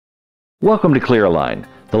Welcome to Clearline,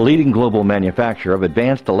 the leading global manufacturer of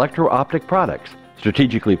advanced electro-optic products,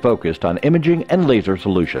 strategically focused on imaging and laser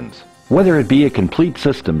solutions. Whether it be a complete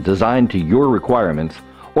system designed to your requirements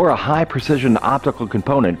or a high-precision optical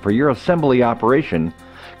component for your assembly operation,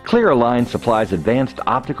 Clearline supplies advanced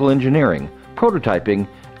optical engineering, prototyping,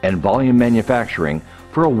 and volume manufacturing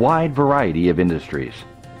for a wide variety of industries.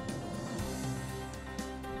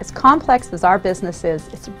 As complex as our business is,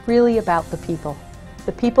 it's really about the people.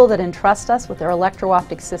 The people that entrust us with their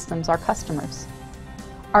electro-optic systems are customers.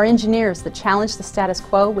 Our engineers that challenge the status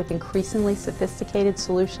quo with increasingly sophisticated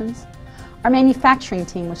solutions. Our manufacturing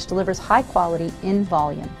team which delivers high quality in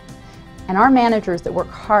volume. And our managers that work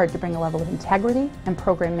hard to bring a level of integrity and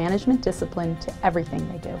program management discipline to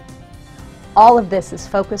everything they do. All of this is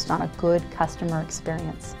focused on a good customer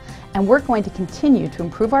experience. And we're going to continue to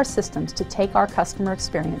improve our systems to take our customer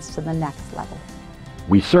experience to the next level.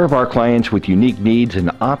 We serve our clients with unique needs in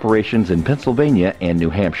operations in Pennsylvania and New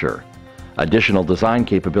Hampshire, additional design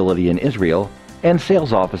capability in Israel, and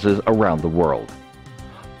sales offices around the world.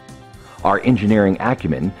 Our engineering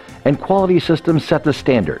acumen and quality systems set the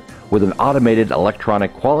standard with an automated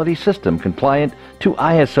electronic quality system compliant to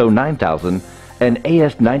ISO 9000 and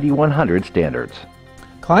AS9100 standards.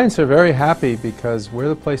 Clients are very happy because we're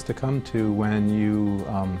the place to come to when you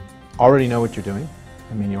already know what you're doing.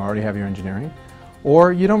 I mean, you already have your engineering.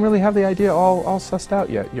 Or you don't really have the idea all sussed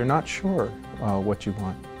out yet. You're not sure what you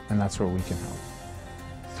want, and that's where we can help.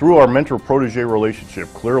 Through our mentor-protege relationship,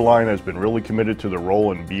 Clearline has been really committed to their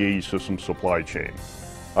role in BAE Systems' supply chain.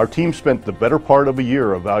 Our team spent the better part of a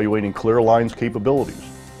year evaluating Clearline's capabilities.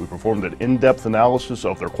 We performed an in-depth analysis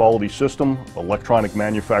of their quality system, electronic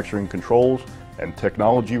manufacturing controls, and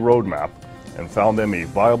technology roadmap, and found them a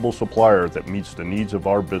viable supplier that meets the needs of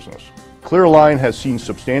our business. Clearline has seen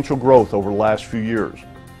substantial growth over the last few years,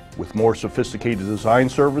 with more sophisticated design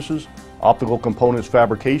services, optical components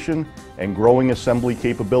fabrication, and growing assembly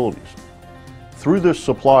capabilities. Through this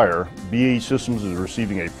supplier, BAE Systems is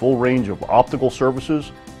receiving a full range of optical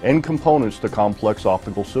services and components to complex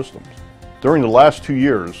optical systems. During the last 2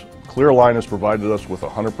 years, Clearline has provided us with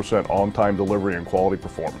 100% on-time delivery and quality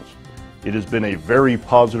performance. It has been a very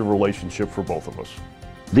positive relationship for both of us.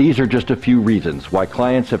 These are just a few reasons why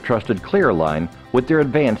clients have trusted Clearline with their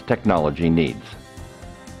advanced technology needs.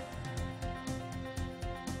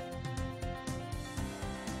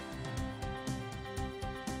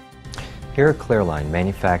 Here at Clearline,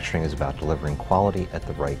 manufacturing is about delivering quality at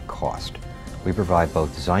the right cost. We provide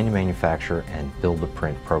both design to manufacture and build to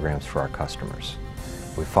print programs for our customers.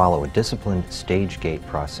 We follow a disciplined stage gate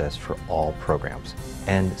process for all programs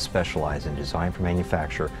and specialize in design for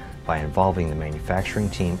manufacture by involving the manufacturing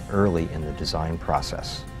team early in the design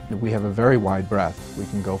process. We have a very wide breadth. We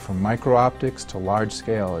can go from micro-optics to large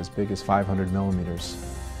scale as big as 500 millimeters.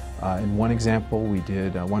 In one example, we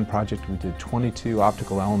did one project, we did 22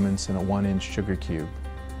 optical elements in a 1-inch sugar cube.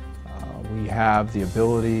 We have the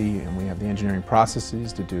ability and we have the engineering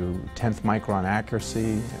processes to do 10th micron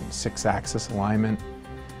accuracy and 6-axis alignment.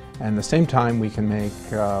 And at the same time, we can make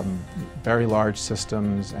very large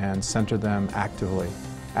systems and center them actively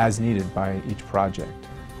as needed by each project.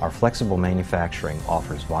 Our flexible manufacturing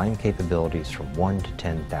offers volume capabilities from 1 to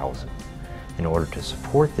 10,000. In order to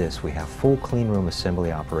support this, we have full clean room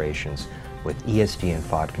assembly operations with ESD and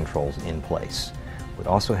FOD controls in place. We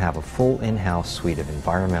also have a full in-house suite of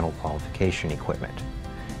environmental qualification equipment.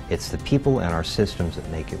 It's the people and our systems that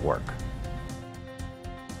make it work.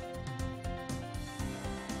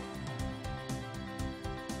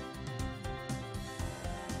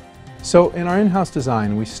 So in our in-house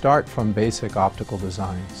design, we start from basic optical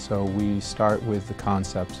design. So we start with the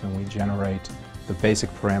concepts and we generate the basic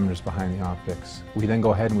parameters behind the optics. We then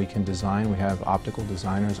go ahead and we can design. We have optical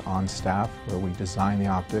designers on staff where we design the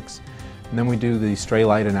optics. And then we do the stray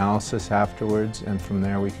light analysis afterwards, and from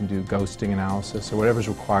there we can do ghosting analysis or whatever's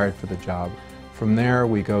required for the job. From there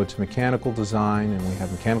we go to mechanical design, and we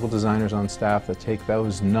have mechanical designers on staff that take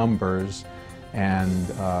those numbers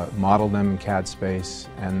and model them in CAD space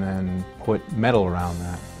and then put metal around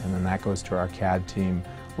that, and then that goes to our CAD team,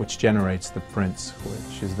 which generates the prints,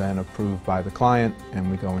 which is then approved by the client, and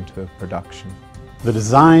we go into production. The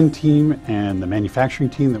design team and the manufacturing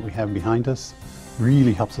team that we have behind us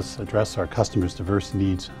really helps us address our customers' diverse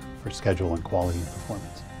needs for schedule and quality and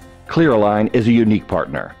performance. Clearline is a unique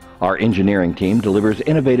partner. Our engineering team delivers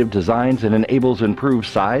innovative designs and enables improved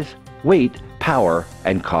size, weight, power,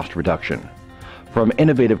 and cost reduction. From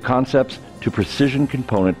innovative concepts to precision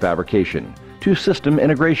component fabrication to system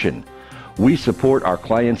integration, we support our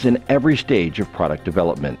clients in every stage of product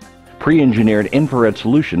development, Pre-engineered infrared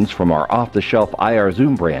solutions from our off-the-shelf IR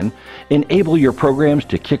Zoom brand enable your programs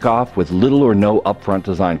to kick off with little or no upfront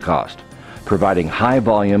design cost, providing high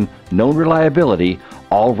volume, known reliability,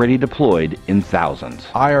 already deployed in thousands.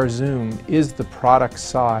 IR Zoom is the product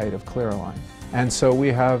side of Clearline. And so we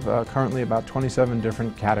have currently about 27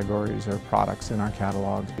 different categories or products in our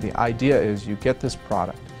catalog. The idea is you get this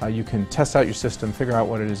product, you can test out your system, figure out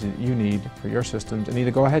what it is that you need for your systems, and either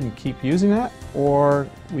go ahead and keep using that, or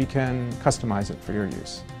we can customize it for your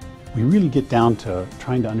use. We really get down to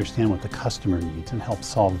trying to understand what the customer needs and help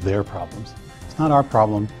solve their problems. It's not our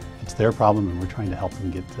problem, it's their problem, and we're trying to help them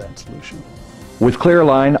get to that solution. With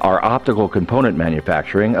Clearline, our optical component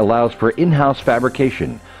manufacturing allows for in-house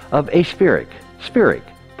fabrication of aspheric, spheric,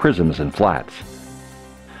 prisms, and flats.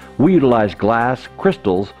 We utilize glass,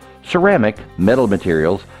 crystals, ceramic, metal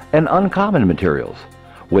materials, and uncommon materials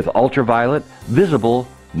with ultraviolet, visible,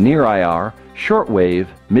 near IR, shortwave,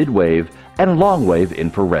 midwave, and long-wave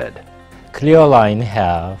infrared. Clearline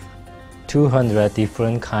have 200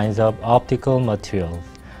 different kinds of optical materials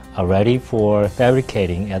are ready for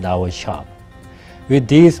fabricating at our shop. With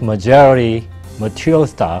this majority material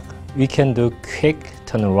stock, we can do quick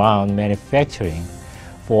turnaround manufacturing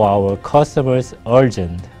for our customers'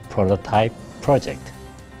 urgent prototype project.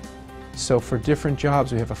 So for different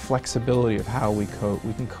jobs, we have a flexibility of how we coat.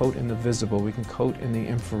 We can coat in the visible, we can coat in the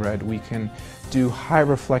infrared, we can do high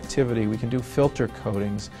reflectivity, we can do filter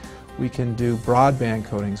coatings, we can do broadband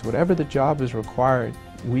coatings. Whatever the job is required,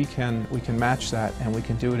 we can match that, and we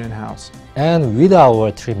can do it in-house. And with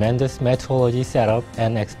our tremendous metrology setup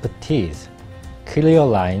and expertise,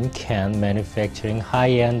 Clearline can manufacture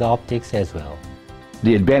high-end optics as well.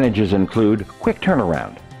 The advantages include quick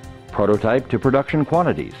turnaround, prototype to production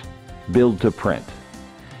quantities, build to print.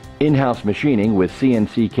 In-house machining with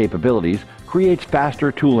CNC capabilities creates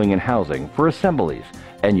faster tooling and housing for assemblies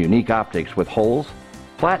and unique optics with holes,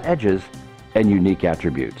 flat edges, and unique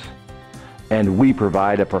attributes. And we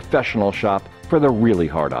provide a professional shop for the really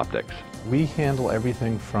hard optics. We handle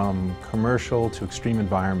everything from commercial to extreme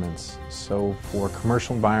environments. So for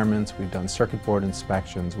commercial environments, we've done circuit board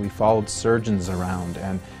inspections. We followed surgeons around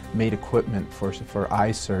and made equipment for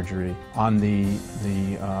eye surgery. On the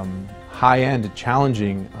high-end,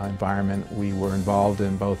 challenging environment, we were involved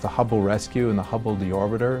in both the Hubble Rescue and the Hubble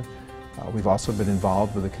Deorbiter. We've also been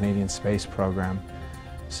involved with the Canadian Space Program.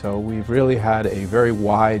 So we've really had a very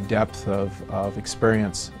wide depth of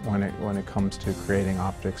experience when it comes to creating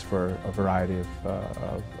optics for a variety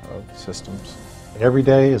of systems. Every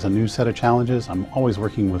day is a new set of challenges. I'm always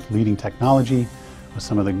working with leading technology, with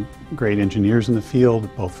some of the great engineers in the field,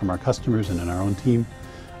 both from our customers and in our own team.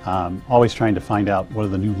 Always trying to find out what are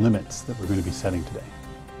the new limits that we're going to be setting today.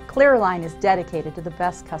 Clearline is dedicated to the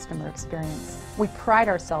best customer experience. We pride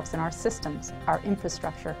ourselves in our systems, our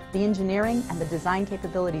infrastructure, the engineering and the design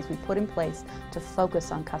capabilities we put in place to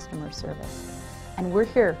focus on customer service. And we're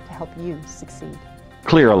here to help you succeed.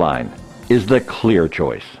 Clearline is the clear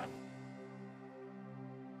choice.